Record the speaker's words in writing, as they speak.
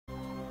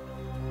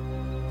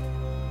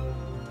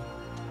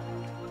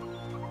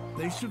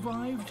They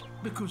survived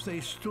because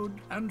they stood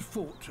and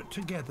fought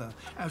together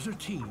as a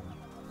team.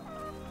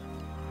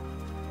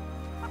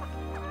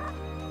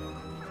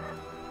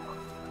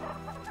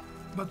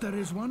 But there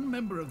is one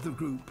member of the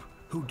group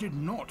who did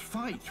not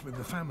fight with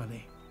the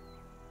family.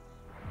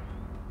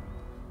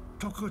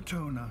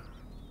 Tokotona.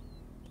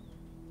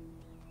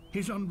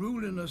 His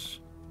unruliness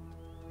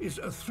is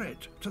a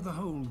threat to the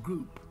whole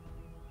group.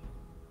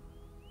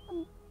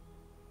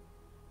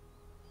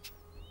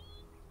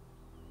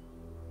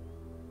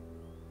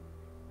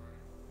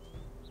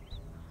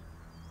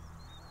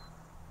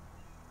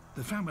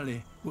 The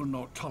family will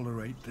not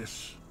tolerate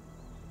this.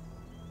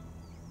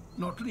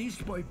 Not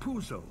least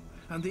Boipuzo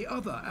and the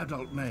other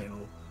adult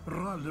male,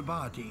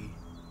 Raldabadi.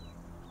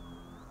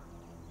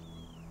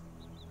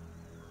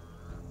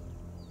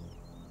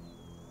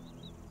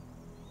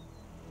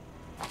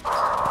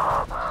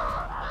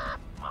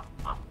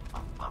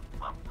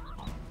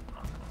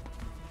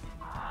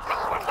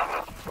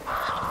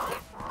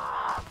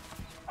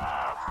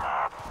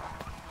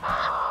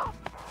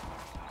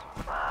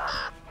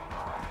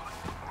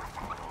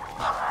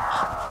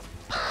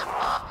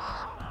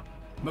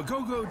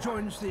 Magogo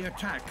joins the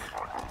attack.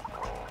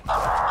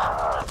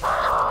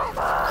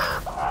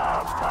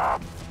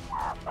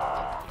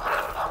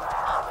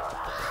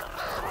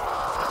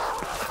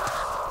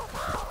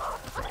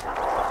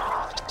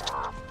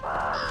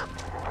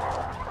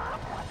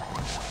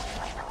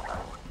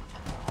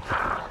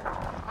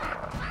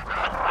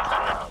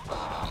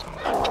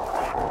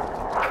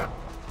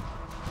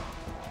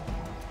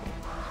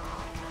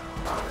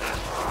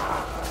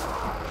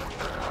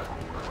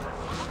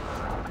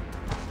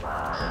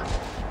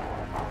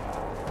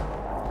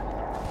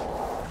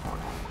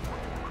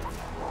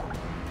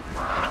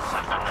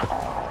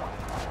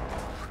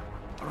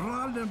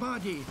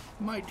 Raldabadi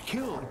might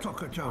kill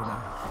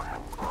Tokotona.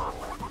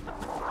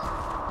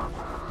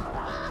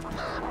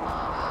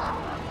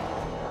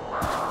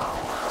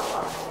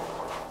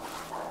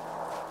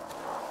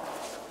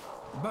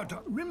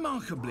 But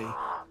remarkably,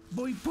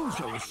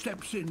 Boipuzo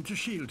steps in to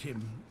shield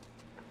him.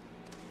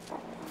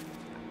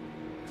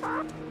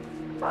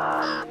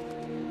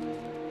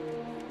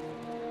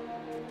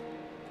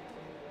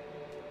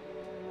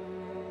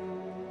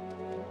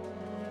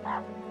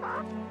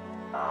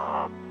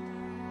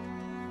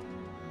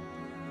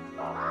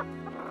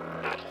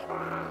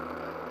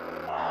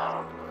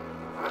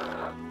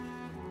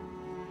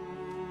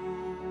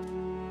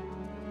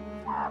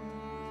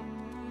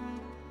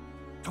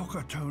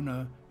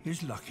 Tokotona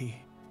is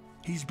lucky.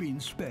 He's been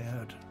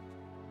spared.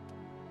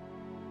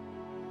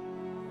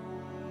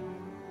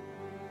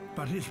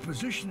 But his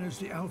position as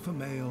the alpha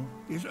male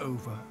is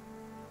over.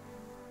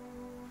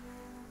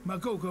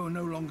 Magogo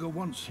no longer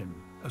wants him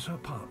as her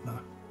partner.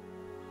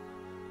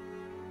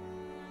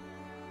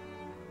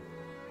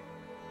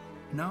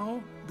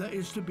 Now there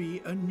is to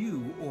be a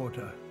new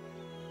order.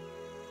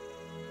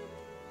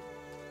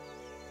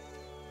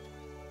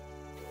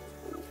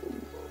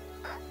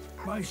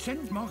 By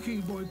scent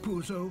marking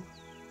Boipuzo,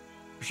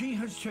 she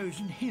has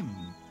chosen him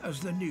as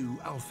the new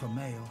alpha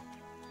male.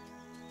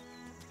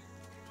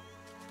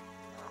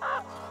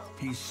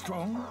 He's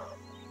strong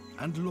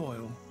and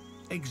loyal,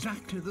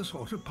 exactly the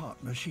sort of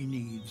partner she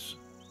needs.